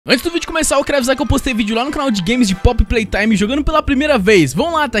Antes do vídeo começar, eu quero avisar que eu postei vídeo lá no canal de games de Pop Playtime jogando pela primeira vez.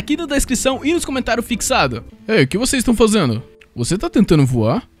 Vão lá, tá aqui na descrição e nos comentários fixado. Ei, o que vocês estão fazendo? Você tá tentando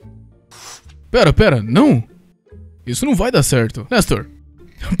voar? Pera, não. Isso não vai dar certo. Nestor,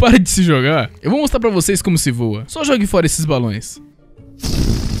 para de se jogar. Eu vou mostrar pra vocês como se voa. Só jogue fora esses balões.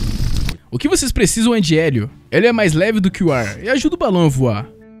 O que vocês precisam é de hélio. Hélio é mais leve do que o ar e ajuda o balão a voar.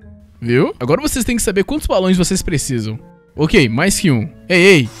 Viu? Agora vocês têm que saber quantos balões vocês precisam. Ok, mais que um.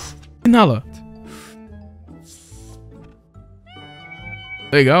 Ei, inala.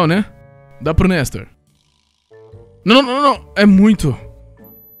 Legal, né? Dá pro Nestor. Não. É muito.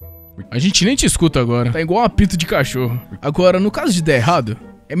 A gente nem te escuta agora. Tá igual um apito de cachorro. Agora, no caso de der errado,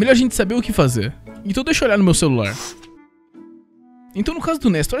 é melhor a gente saber o que fazer. Então deixa eu olhar no meu celular. Então no caso do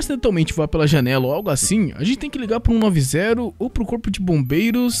Nestor acidentalmente voar pela janela ou algo assim, a gente tem que ligar pro 190 ou pro corpo de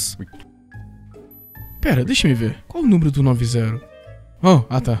bombeiros. Pera, deixa eu ver. Qual o número do 90? Oh,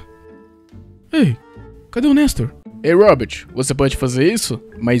 tá. Ei, cadê o Nestor? Ei, Rabbert, você pode fazer isso?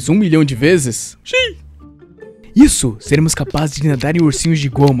 Mais 1 milhão de vezes? Xiii! Isso, seremos capazes de nadar em ursinhos de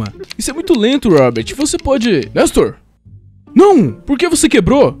goma. Isso é muito lento, Rabbert. Você pode... Nestor! Não! Por que você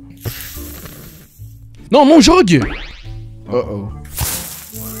quebrou? Não jogue!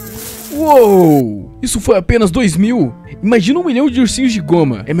 Uou! Isso foi apenas 2.000. Imagina 1 milhão de ursinhos de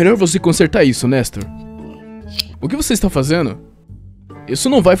goma. É melhor você consertar isso, Nestor. O que você está fazendo? Isso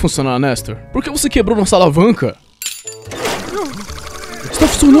não vai funcionar, Nestor. Por que você quebrou nossa alavanca? Está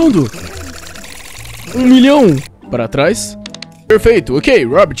funcionando! 1 milhão! Para trás? Perfeito, ok,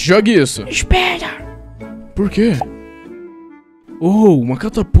 Rabbert, jogue isso. Espera! Por quê? Oh, uma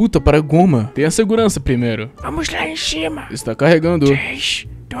catapulta para goma. Tenha segurança primeiro. Vamos lá em cima. Está carregando. 3,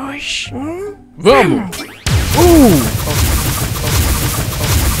 2, 1. Vamos!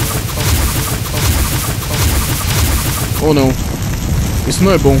 Oh não. Isso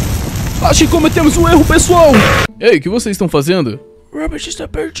não é bom. Acho que cometemos um erro, pessoal! Ei, o que vocês estão fazendo? Robert está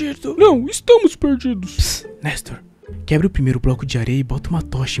perdido. Não, estamos perdidos. Psst, Nestor, quebra o primeiro bloco de areia e bota uma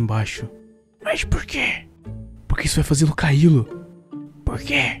tocha embaixo. Mas por quê? Porque isso vai fazê-lo caí-lo. Por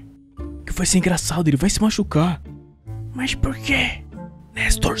quê? Que vai ser engraçado, ele vai se machucar. Mas por quê?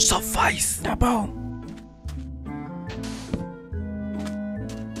 Nestor, só faz. Tá bom.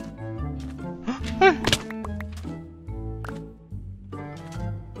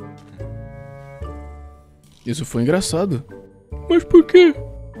 Isso foi engraçado. Mas por quê?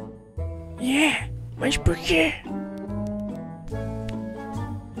 Mas por quê?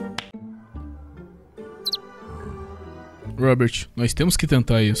 Rabbert, nós temos que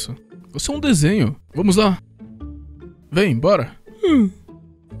tentar isso. Você é um desenho. Vamos lá. Vem, bora.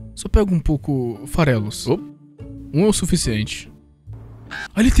 Só pega um pouco farelos. Um é o suficiente.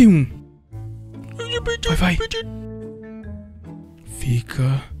 Ali tem um. Vai.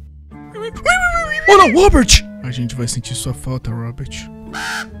 Fica. Oh não, Rabbert! A gente vai sentir sua falta, Rabbert.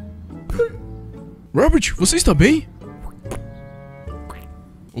 Rabbert, você está bem?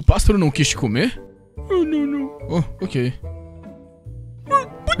 O pássaro não quis te comer? Não. Oh, ok.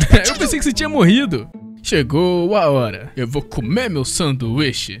 Eu pensei que você tinha morrido. Chegou a hora. Eu vou comer meu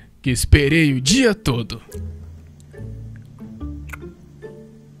sanduíche, que esperei o dia todo.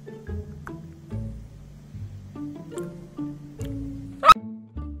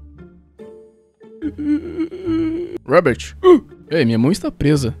 Rabbert, ei, minha mão está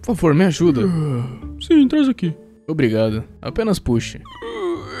presa. Por favor, me ajuda. Sim, traz aqui. Obrigado. Apenas puxe.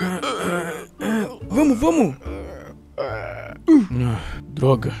 Vamos.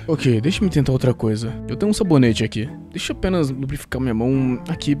 Droga. Ok, deixa-me tentar outra coisa. Eu tenho um sabonete aqui. Deixa eu apenas lubrificar minha mão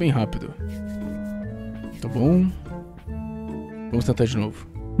aqui bem rápido. Tá bom. Vamos tentar de novo.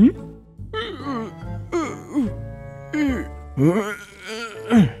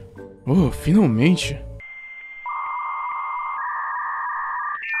 Oh, finalmente.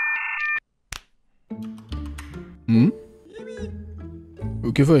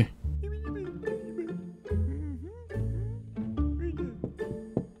 O que foi?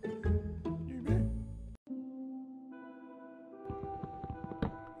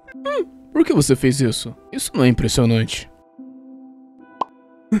 Por que você fez isso? Isso não é impressionante.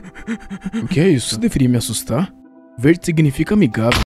 O que é isso? Você deveria me assustar? Verde significa amigável.